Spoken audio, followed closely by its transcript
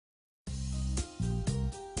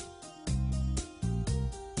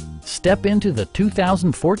Step into the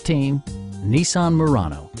 2014 Nissan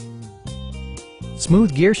Murano.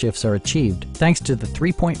 Smooth gear shifts are achieved thanks to the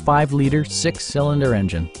 3.5-liter six-cylinder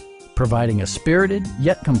engine, providing a spirited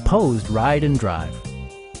yet composed ride and drive.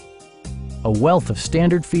 A wealth of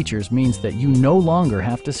standard features means that you no longer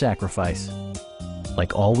have to sacrifice,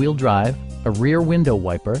 like all-wheel drive, a rear window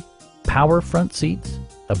wiper, power front seats,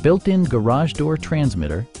 a built-in garage door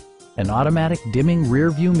transmitter, an automatic dimming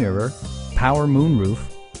rear-view mirror, power moonroof,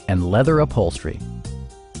 and leather upholstery.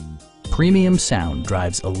 Premium sound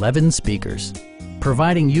drives 11 speakers,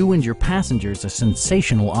 providing you and your passengers a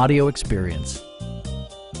sensational audio experience.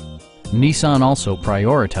 Nissan also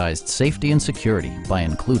prioritized safety and security by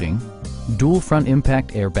including dual front impact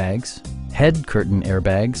airbags, head curtain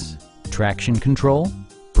airbags, traction control,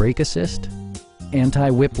 brake assist,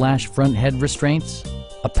 anti-whiplash front head restraints,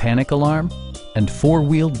 a panic alarm, and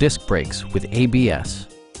four-wheel disc brakes with ABS.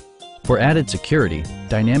 For added security,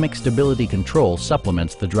 dynamic stability control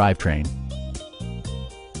supplements the drivetrain.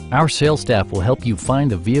 Our sales staff will help you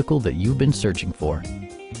find the vehicle that you've been searching for.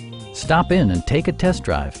 Stop in and take a test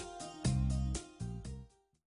drive.